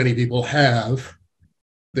suggest, as many people have,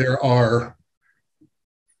 there are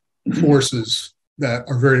forces that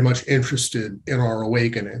are very much interested in our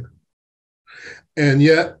awakening. And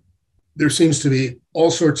yet there seems to be all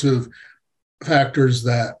sorts of factors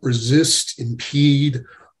that resist, impede,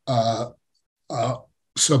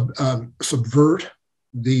 subvert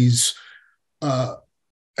these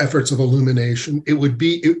efforts of illumination.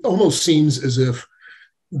 It almost seems as if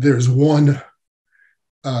there's one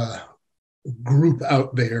group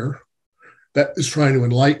out there that is trying to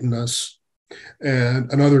enlighten us,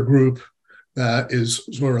 and another group that is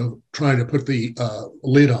sort of trying to put the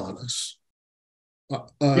lid on us.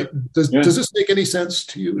 Does this make any sense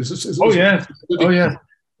to you? Is this oh, yes. Oh, yes.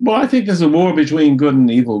 Well, I think there's a war between good and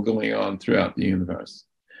evil going on throughout the universe.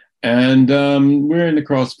 And we're in the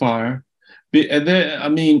crossfire. I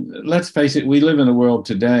mean, let's face it, we live in a world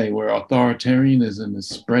today where authoritarianism is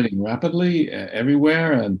spreading rapidly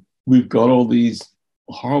everywhere. And we've got all these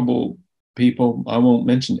horrible people. I won't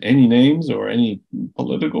mention any names or any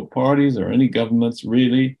political parties or any governments,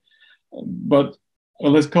 really. But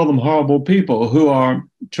let's call them horrible people who are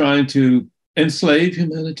trying to enslave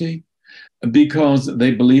humanity because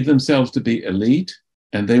they believe themselves to be elite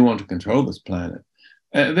and they want to control this planet.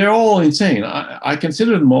 They're all insane. I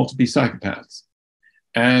consider them all to be psychopaths.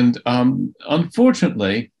 And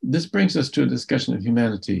unfortunately, this brings us to a discussion of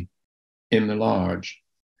humanity in the large.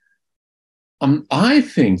 I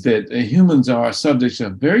think that humans are subjects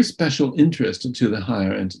of very special interest to the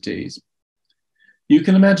higher entities. You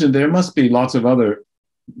can imagine there must be lots of other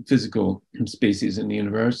physical species in the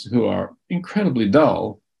universe who are incredibly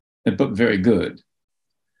dull, but very good.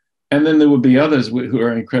 And then there would be others who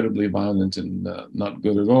are incredibly violent and not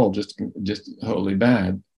good at all, just wholly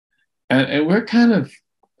bad. And we're kind of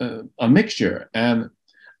a mixture. And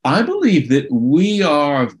I believe that we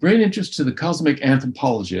are of great interest to the cosmic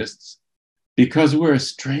anthropologists because we're a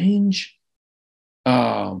strange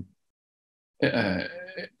kind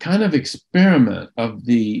of experiment of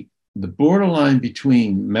the borderline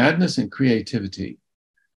between madness and creativity.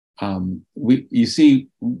 You see,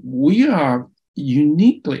 we are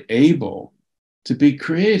uniquely able to be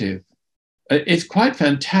creative. It's quite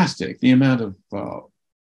fantastic, the amount of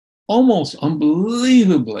almost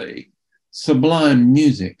unbelievably sublime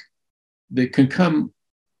music that can come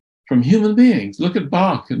from human beings. Look at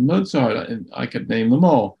Bach and Mozart, and I could name them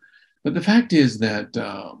all. But the fact is that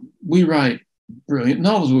we write brilliant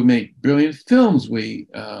novels, we make brilliant films, we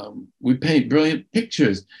paint brilliant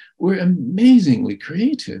pictures. We're amazingly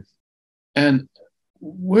creative. And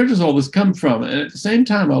where does all this come from? And at the same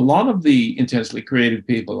time, a lot of the intensely creative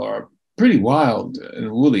people are pretty wild and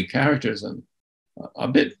woolly characters and a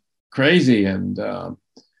bit crazy. And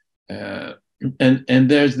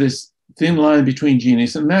there's this thin line between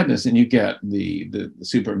genius and madness. And you get the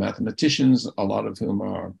super mathematicians, a lot of whom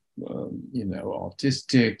are,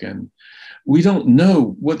 autistic. And we don't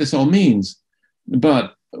know what this all means.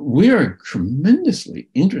 But we're a tremendously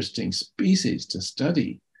interesting species to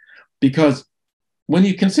study because when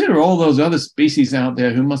you consider all those other species out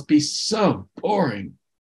there who must be so boring,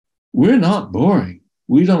 we're not boring.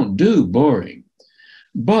 We don't do boring.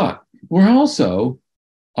 But we're also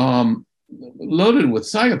loaded with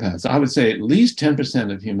psychopaths. I would say at least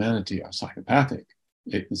 10% of humanity are psychopathic.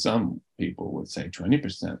 Some people would say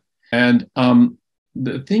 20%. And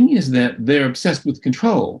the thing is that they're obsessed with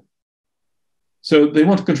control. So they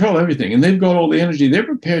want to control everything, and they've got all the energy. They're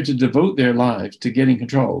prepared to devote their lives to getting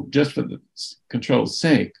control just for the control's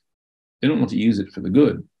sake. They don't want to use it for the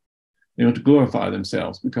good. They want to glorify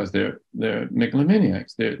themselves because they're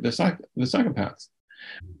megalomaniacs. They're psychopaths.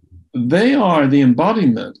 They are the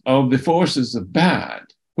embodiment of the forces of bad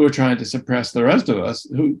who are trying to suppress the rest of us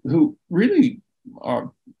who really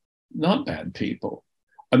are not bad people.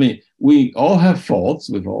 I mean, we all have faults.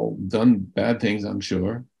 We've all done bad things, I'm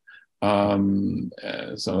sure. Some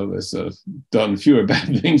of us have done fewer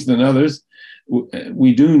bad things than others.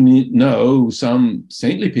 We do know some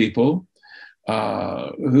saintly people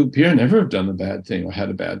who appear never have done a bad thing or had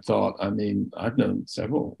a bad thought. I mean, I've known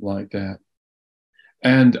several like that.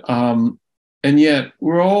 And yet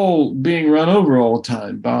we're all being run over all the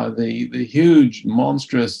time by the huge,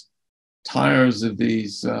 monstrous tires of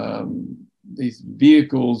these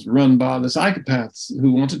vehicles run by the psychopaths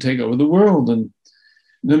who want to take over the world. And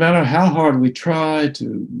no matter how hard we try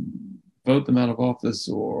to vote them out of office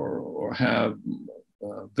or have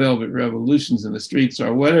velvet revolutions in the streets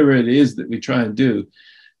or whatever it is that we try and do,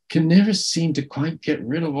 can never seem to quite get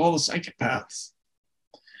rid of all the psychopaths.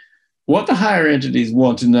 What the higher entities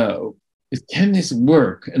want to know is, can this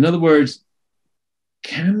work? In other words,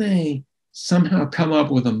 can they somehow come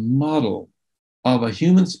up with a model of a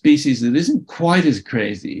human species that isn't quite as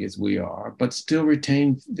crazy as we are, but still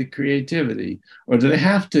retain the creativity? Or do we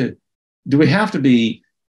have to be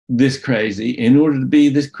this crazy in order to be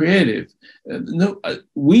this creative? No,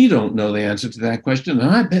 we don't know the answer to that question, and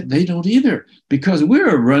I bet they don't either, because we're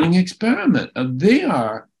a running experiment. They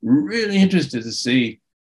are really interested to see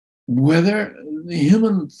whether the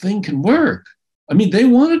human thing can work. I mean, they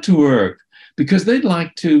want it to work because they'd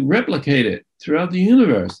like to replicate it throughout the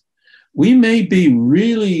universe. we may be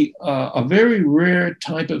really a very rare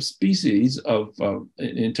type of species of,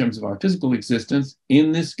 in terms of our physical existence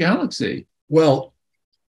in this galaxy. Well,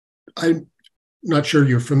 I'm not sure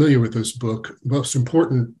you're familiar with this book. The most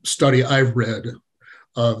important study I've read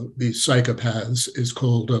of the psychopaths is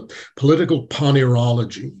called Political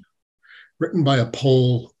Ponerology, written by a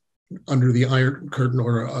Pole under the Iron Curtain,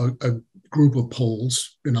 or a group of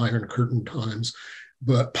Poles in Iron Curtain times.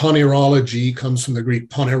 But ponerology comes from the Greek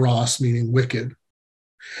poneros, meaning wicked.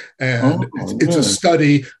 And it's a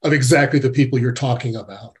study of exactly the people you're talking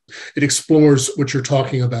about. It explores what you're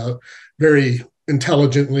talking about very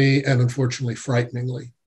intelligently and unfortunately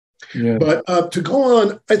frighteningly. Yeah. But to go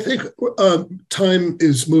on, I think time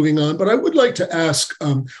is moving on, but I would like to ask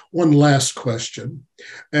one last question.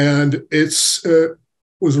 And it's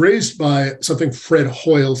was raised by something Fred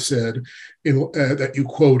Hoyle said that you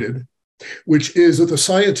quoted, which is that the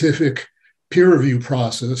scientific peer review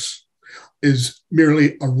process is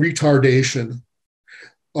merely a retardation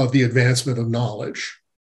of the advancement of knowledge.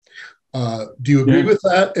 Do you agree with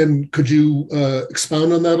that? And could you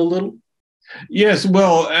expound on that a little? Yes,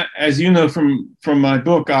 well, as you know from my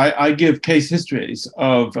book, I give case histories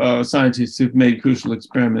of scientists who've made crucial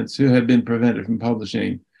experiments who have been prevented from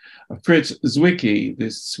publishing. Fritz Zwicky,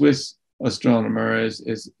 this Swiss astronomer,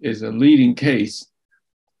 is a leading case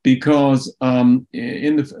because in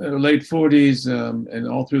the late 40s and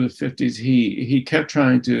all through the 50s, he kept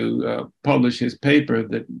trying to publish his paper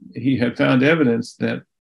that he had found evidence that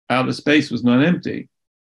outer space was not empty.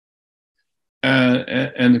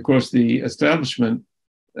 And of course, the establishment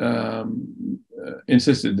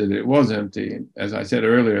insisted that it was empty. As I said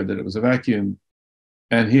earlier, that it was a vacuum.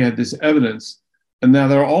 And he had this evidence. And now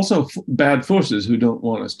there are also bad forces who don't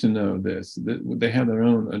want us to know this. They have their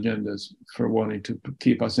own agendas for wanting to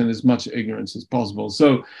keep us in as much ignorance as possible.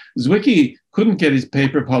 So Zwicky couldn't get his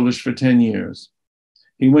paper published for 10 years.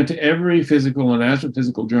 He went to every physical and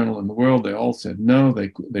astrophysical journal in the world. They all said no.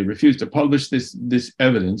 They refused to publish this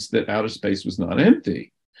evidence that outer space was not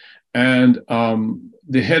empty. And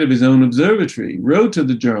the head of his own observatory wrote to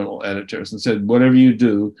the journal editors and said, whatever you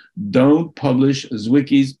do, don't publish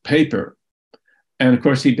Zwicky's paper. And of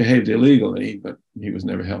course, he behaved illegally, but he was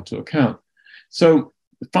never held to account. So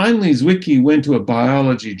finally, Zwicky went to a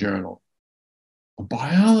biology journal to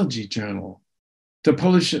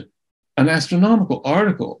publish an astronomical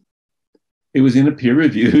article. It was in a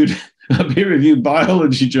peer-reviewed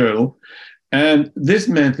biology journal. And this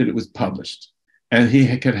meant that it was published. And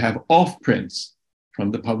he could have off-prints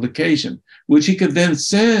from the publication, which he could then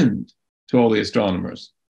send to all the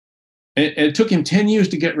astronomers. And it took him 10 years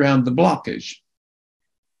to get around the blockage.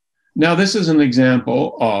 Now, this is an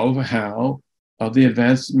example of how the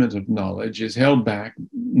advancement of knowledge is held back,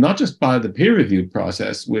 not just by the peer-reviewed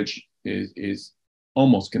process, which is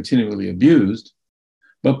almost continually abused,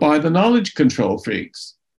 but by the knowledge control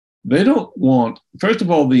freaks. They don't want, first of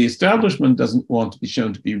all, the establishment doesn't want to be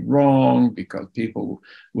shown to be wrong because people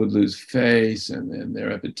would lose face and their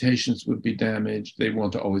reputations would be damaged. They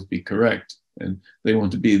want to always be correct, and they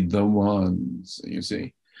want to be the ones, you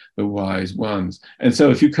see, the wise ones. And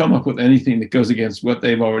so if you come up with anything that goes against what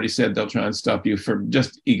they've already said, they'll try and stop you for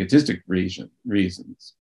just egotistic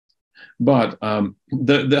reasons. But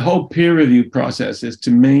the whole peer review process is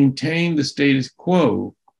to maintain the status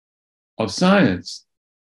quo of science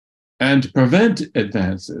and to prevent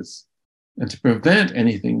advances and to prevent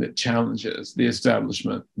anything that challenges the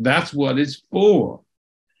establishment. That's what it's for.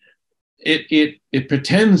 It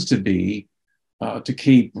pretends to be to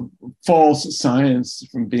keep false science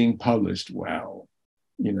from being published. Well,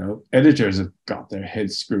 you know, editors have got their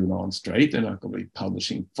heads screwed on straight. They're not going to be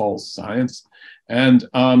publishing false science. And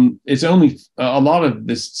it's only a lot of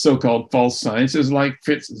this so-called false science is like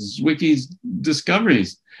Fritz Zwicky's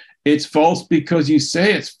discoveries. It's false because you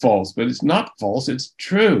say it's false, but it's not false, it's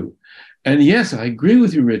true. And yes, I agree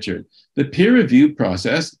with you, Richard. The peer review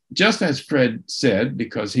process, just as Fred said,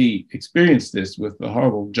 because he experienced this with the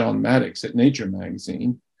horrible John Maddox at Nature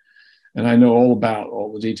magazine, and I know all about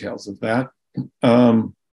all the details of that,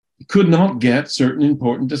 could not get certain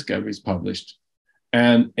important discoveries published.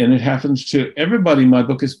 And it happens to everybody. My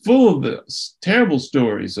book is full of the terrible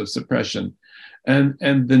stories of suppression and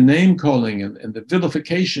the name calling and the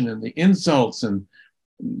vilification and the insults. And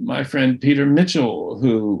my friend Peter Mitchell,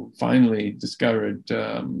 who finally discovered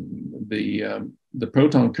the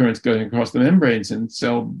proton currents going across the membranes in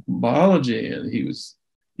cell biology, and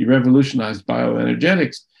he revolutionized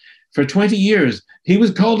bioenergetics. For 20 years, he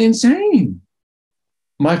was called insane.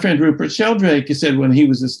 My friend Rupert Sheldrake said when he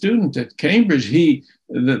was a student at Cambridge,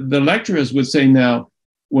 the lecturers would say, now,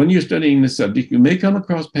 when you're studying this subject, you may come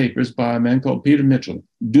across papers by a man called Peter Mitchell.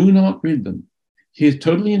 Do not read them. He is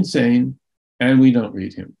totally insane, and we don't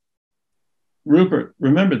read him. Rupert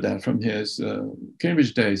remembered that from his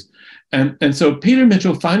Cambridge days. And so Peter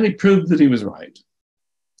Mitchell finally proved that he was right.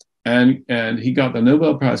 And he got the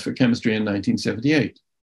Nobel Prize for Chemistry in 1978.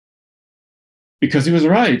 Because he was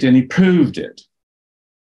right, and he proved it.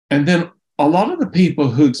 And then a lot of the people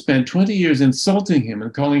who'd spent 20 years insulting him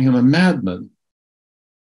and calling him a madman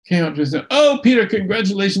came up to him and said, "Oh, Peter,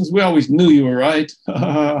 congratulations, we always knew you were right."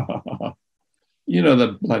 You know,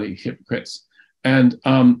 the bloody hypocrites. And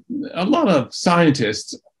a lot of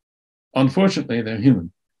scientists, unfortunately, they're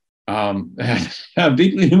human, have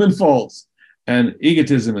deeply human faults, and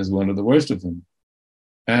egotism is one of the worst of them.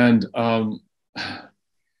 And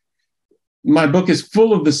my book is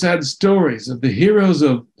full of the sad stories of the heroes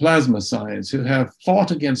of plasma science who have fought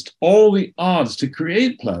against all the odds to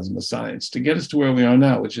create plasma science, to get us to where we are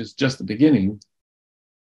now, which is just the beginning.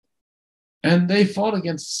 And they fought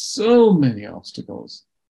against so many obstacles.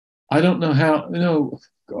 I don't know how,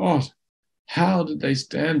 God, how did they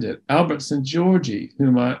stand it? Albert St. Georgi,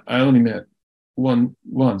 whom I only met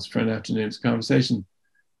once for an afternoon's conversation,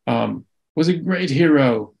 was a great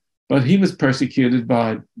hero, but he was persecuted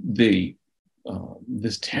by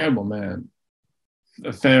this terrible man,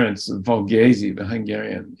 Ferenc Volgesi, the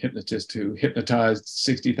Hungarian hypnotist who hypnotized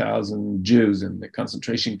 60,000 Jews in the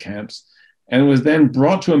concentration camps, and was then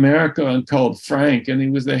brought to America and called Frank, and he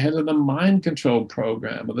was the head of the mind control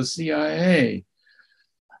program of the CIA.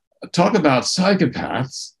 Talk about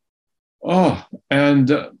psychopaths. Oh,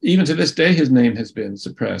 and even to this day, his name has been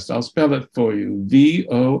suppressed. I'll spell it for you.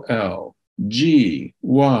 Volgyesi.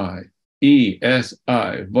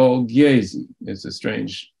 Volgesi. It's a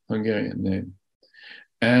strange Hungarian name.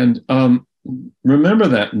 And remember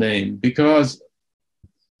that name because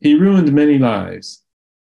he ruined many lives.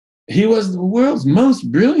 He was the world's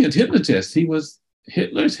most brilliant hypnotist. He was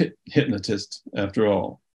Hitler's hypnotist, after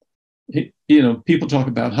all. People talk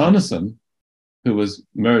about Hanneson, who was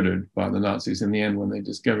murdered by the Nazis in the end when they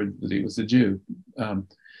discovered that he was a Jew, and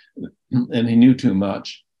he knew too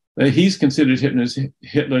much. He's considered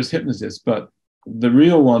Hitler's hypnotist, but the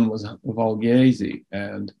real one was Volgesi,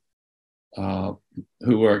 and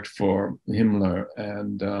who worked for Himmler,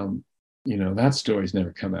 and that story's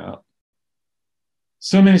never come out.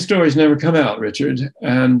 So many stories never come out, Richard,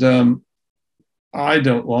 and I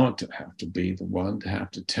don't want to have to be the one to have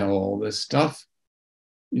to tell all this stuff.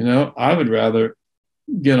 I would rather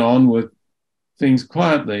get on with things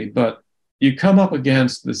quietly, but you come up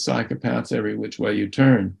against the psychopaths every which way you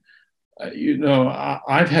turn.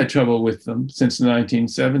 I've had trouble with them since the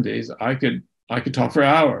 1970s. I could talk for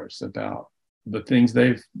hours about the things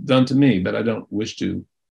they've done to me, but I don't wish to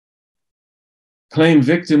claim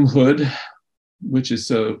victimhood, which is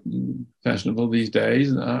so fashionable these days.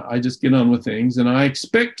 And I just get on with things, and I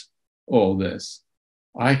expect all this.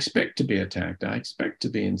 I expect to be attacked. I expect to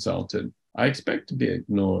be insulted. I expect to be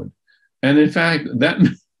ignored. And in fact, that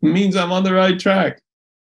means I'm on the right track.